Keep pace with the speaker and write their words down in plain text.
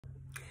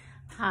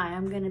Hi,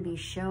 I'm going to be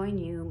showing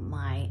you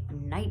my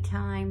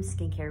nighttime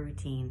skincare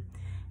routine,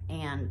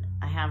 and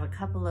I have a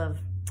couple of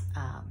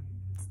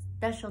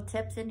special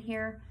tips in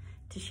here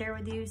to share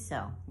with you,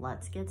 so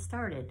let's get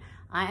started.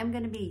 I am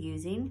going to be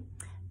using,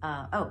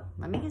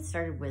 let me get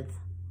started with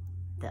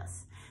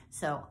this.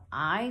 So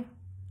I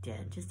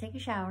did just take a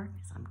shower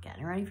because I'm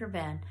getting ready for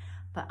bed,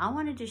 but I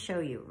wanted to show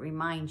you,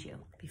 remind you,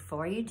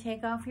 before you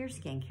take off your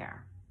skincare,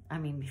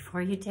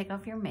 before you take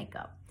off your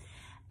makeup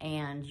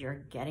and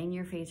you're getting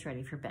your face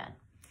ready for bed,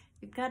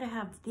 you've got to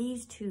have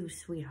these two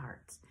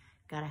sweethearts.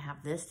 Got to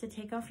have this to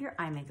take off your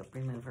eye makeup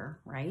remover,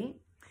 right?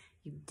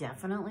 You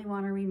definitely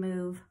want to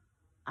remove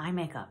eye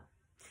makeup.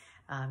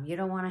 You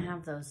don't want to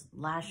have those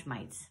lash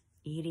mites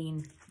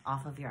eating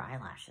off of your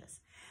eyelashes.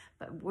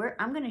 But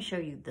I'm going to show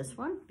you this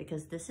one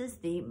because this is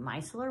the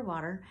micellar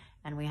water,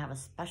 and we have a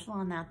special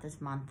on that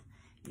this month.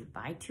 You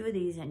buy 2 of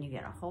these and you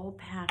get a whole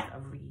pack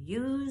of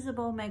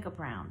reusable makeup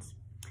rounds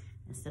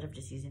instead of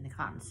just using the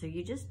cotton. So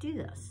you just do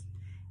this.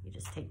 You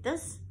just take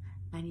this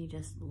and you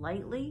just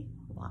lightly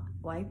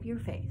wipe your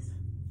face.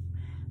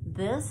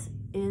 This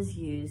is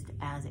used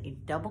as a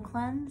double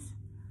cleanse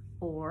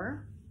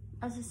or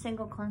as a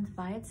single cleanse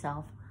by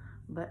itself,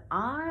 but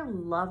I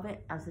love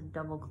it as a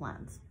double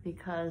cleanse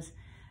because,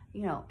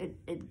 you know,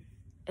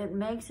 it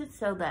makes it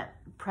so that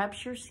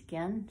preps your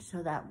skin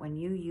so that when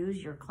you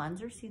use your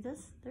cleanser, see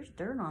this? There's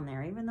dirt on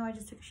there, even though I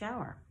just took a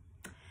shower.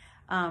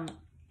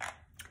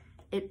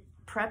 It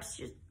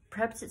preps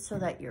it so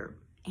that your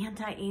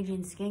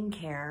anti-aging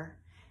skincare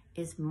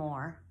is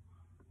more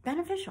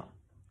beneficial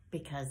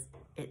because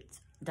it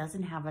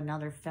doesn't have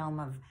another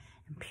film of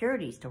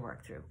impurities to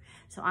work through.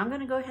 So I'm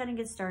going to go ahead and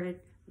get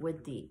started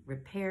with the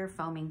Repair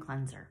Foaming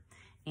Cleanser.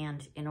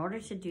 And in order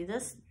to do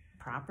this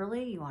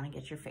properly, you want to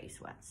get your face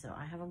wet. So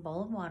I have a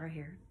bowl of water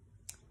here.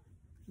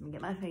 Let me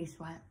get my face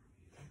wet.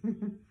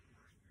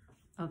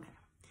 Okay.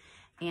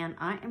 And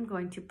I am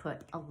going to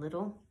put a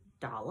little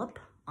dollop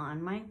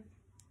on my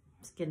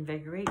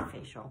Skinvigorate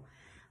facial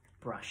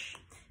brush.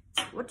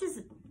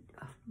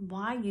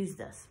 Why use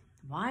this?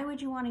 Why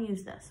would you want to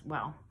use this?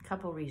 Well, a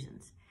couple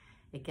reasons.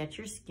 It gets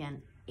your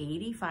skin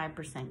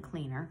 85%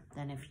 cleaner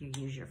than if you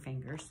use your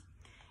fingers,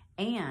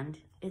 and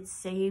it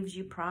saves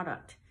you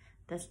product.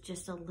 That's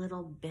just a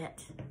little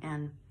bit.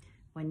 And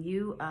when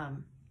you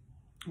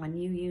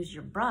use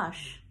your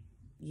brush,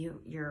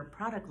 your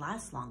product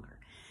lasts longer.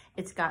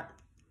 It's got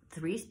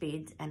 3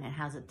 speeds and it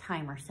has a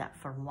timer set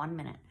for 1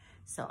 minute.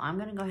 So I'm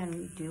gonna go ahead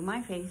and do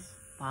my face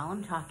while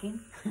I'm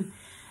talking.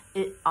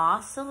 It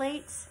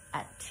oscillates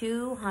at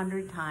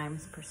 200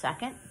 times per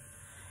second.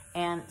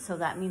 And so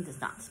that means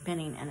it's not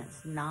spinning and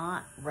it's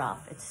not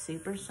rough. It's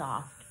super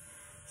soft.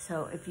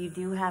 So if you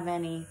do have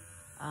any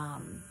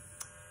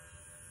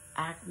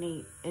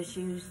acne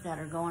issues that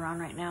are going on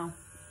right now,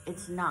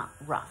 it's not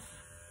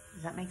rough.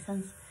 Does that make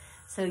sense?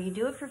 So you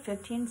do it for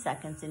 15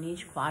 seconds in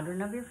each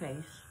quadrant of your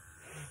face.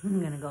 I'm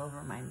gonna go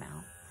over my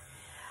mouth.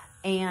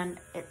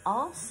 And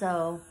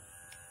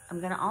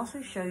I'm gonna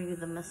also show you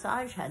the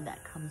massage head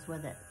that comes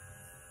with it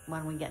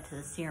when we get to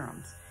the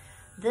serums.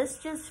 This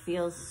just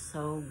feels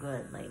so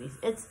good, ladies.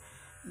 It's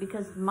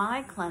because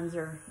my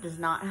cleanser does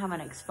not have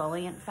an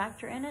exfoliant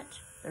factor in it.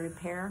 The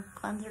Repair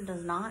cleanser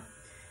does not.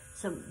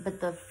 So, but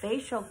the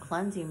facial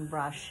cleansing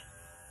brush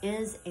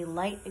is a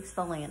light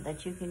exfoliant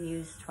that you can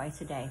use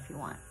twice a day if you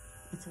want.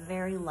 It's a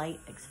very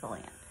light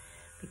exfoliant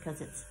because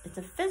it's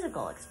a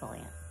physical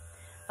exfoliant.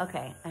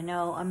 Okay, I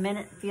know a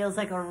minute feels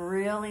like a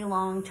really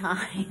long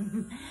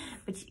time,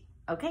 but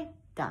okay,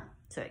 done.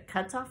 So it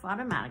cuts off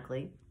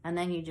automatically, and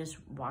then you just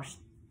wash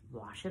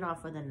it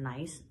off with a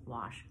nice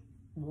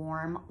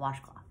warm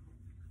washcloth.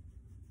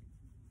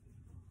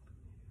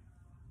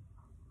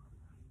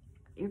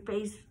 Your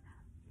face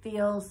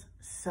feels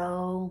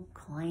so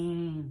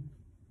clean.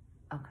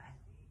 Okay.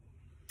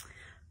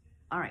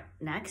 All right,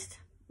 next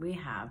we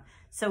have,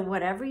 so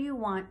whatever you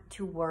want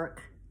to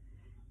work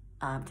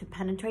to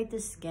penetrate the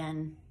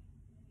skin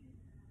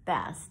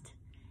best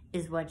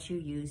is what you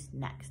use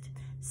next.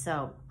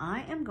 So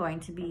I am going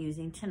to be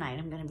using tonight,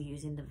 I'm going to be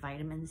using the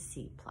Vitamin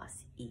C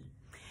Plus E.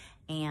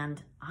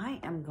 And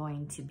I am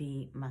going to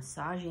be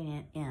massaging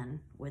it in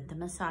with the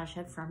massage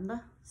head from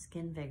the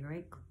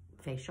Skinvigorate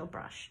facial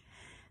brush.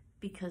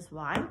 Because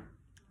why?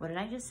 What did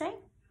I just say?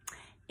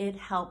 It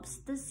helps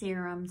the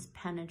serums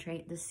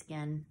penetrate the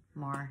skin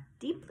more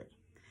deeply.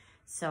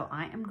 So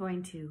I am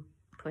going to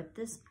put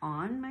this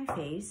on my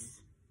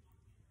face,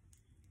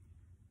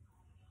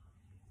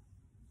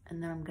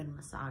 and then I'm going to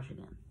massage it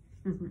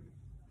in.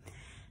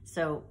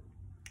 So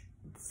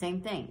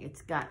same thing.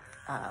 It's got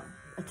a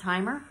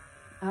timer.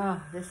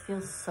 Oh, this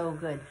feels so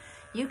good.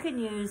 You can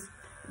use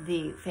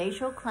the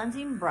facial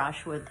cleansing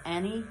brush with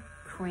any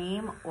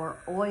cream or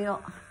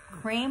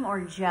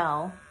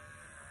gel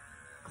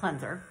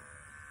cleanser.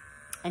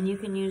 And you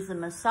can use the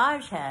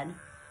massage head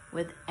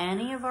with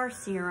any of our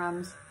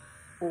serums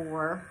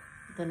or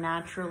the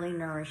naturally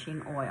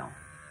nourishing oil.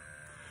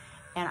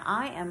 And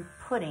I am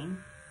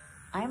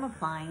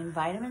applying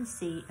vitamin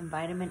C and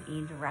vitamin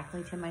E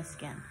directly to my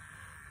skin.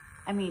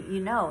 I mean,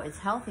 you know, it's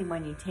healthy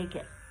when you take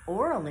it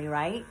orally,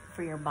 right,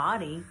 for your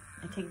body.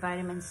 I take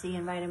vitamin C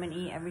and vitamin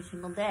E every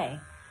single day.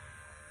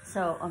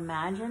 So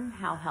imagine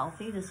how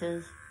healthy this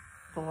is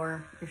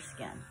for your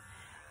skin.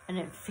 And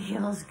it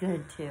feels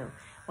good too.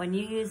 When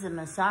you use a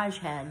massage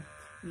head,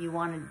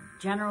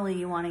 generally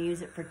you want to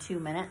use it for 2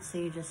 minutes, so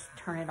you just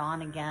turn it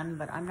on again,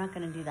 but I'm not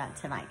going to do that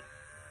tonight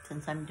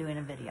since I'm doing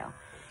a video.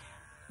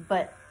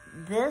 But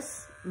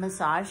this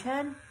massage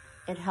head,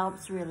 it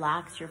helps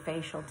relax your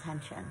facial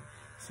tension.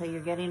 So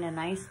you're getting a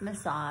nice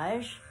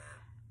massage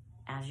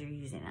as you're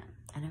using it,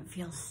 and it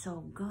feels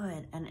so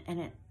good. And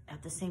it,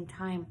 at the same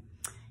time,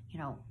 you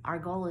know, our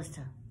goal is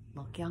to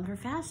look younger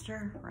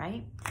faster,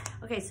 right?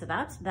 Okay, so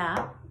that's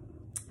that.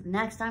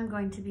 Next, I'm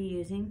going to be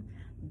using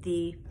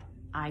the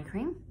eye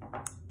cream,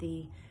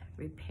 the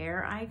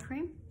Repair Eye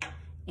Cream.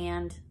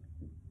 And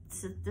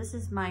so this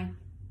is my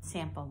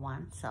sample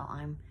one. So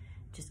I'm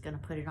just gonna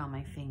put it on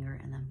my finger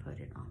and then put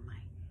it on my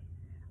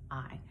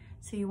eye.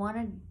 So you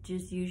wanna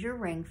just use your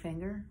ring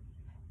finger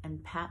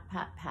and pat,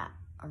 pat, pat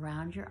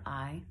around your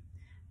eye,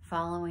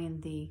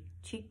 following the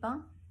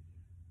cheekbone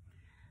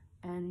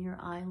and your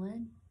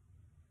eyelid.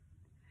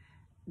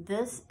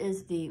 This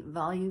is the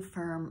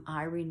Voluferm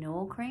Eye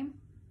Renewal Cream.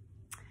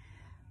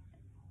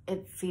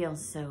 It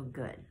feels so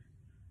good.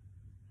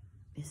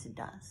 Yes, it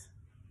does.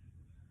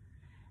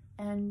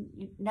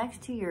 And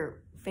next to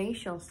your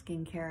facial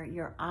skincare,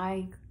 your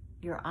eye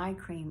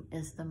cream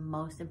is the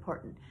most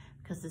important,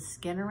 because the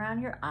skin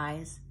around your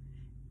eyes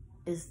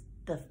is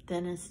the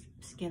thinnest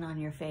skin on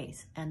your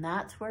face. And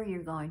that's where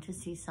you're going to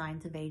see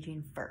signs of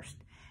aging first.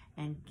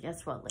 And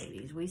guess what,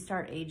 ladies? We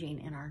start aging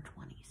in our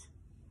 20s.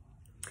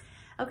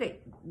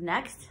 Okay,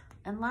 next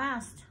and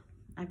last,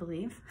 I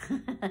believe,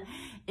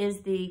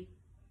 is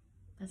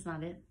that's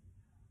not it.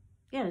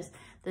 Yeah, it's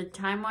the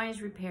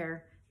Timewise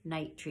Repair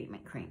Night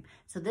Treatment Cream.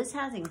 So this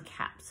has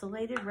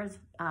encapsulated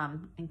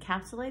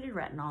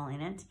retinol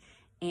in it,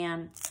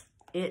 and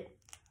it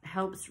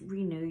helps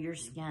renew your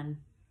skin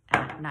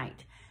at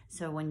night.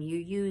 So when you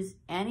use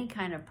any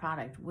kind of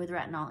product with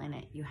retinol in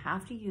it, you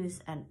have to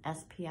use an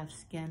SPF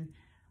skin.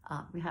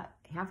 You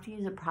have to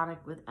use a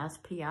product with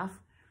SPF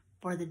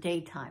for the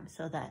daytime,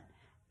 so that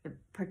it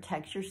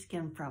protects your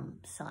skin from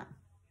sun.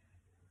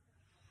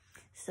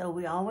 So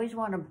we always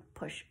want to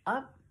push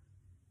up,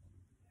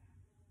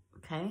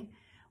 okay?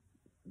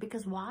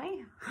 Because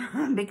why?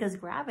 Because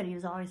gravity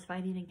is always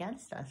fighting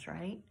against us,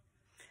 right?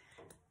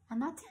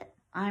 And that's it.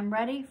 I'm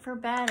ready for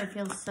bed. It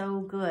feels so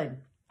good.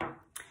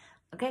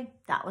 Okay,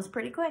 that was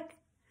pretty quick.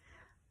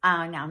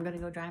 Now I'm going to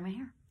go dry my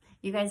hair.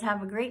 You guys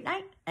have a great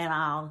night, and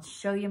I'll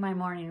show you my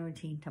morning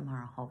routine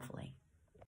tomorrow, hopefully.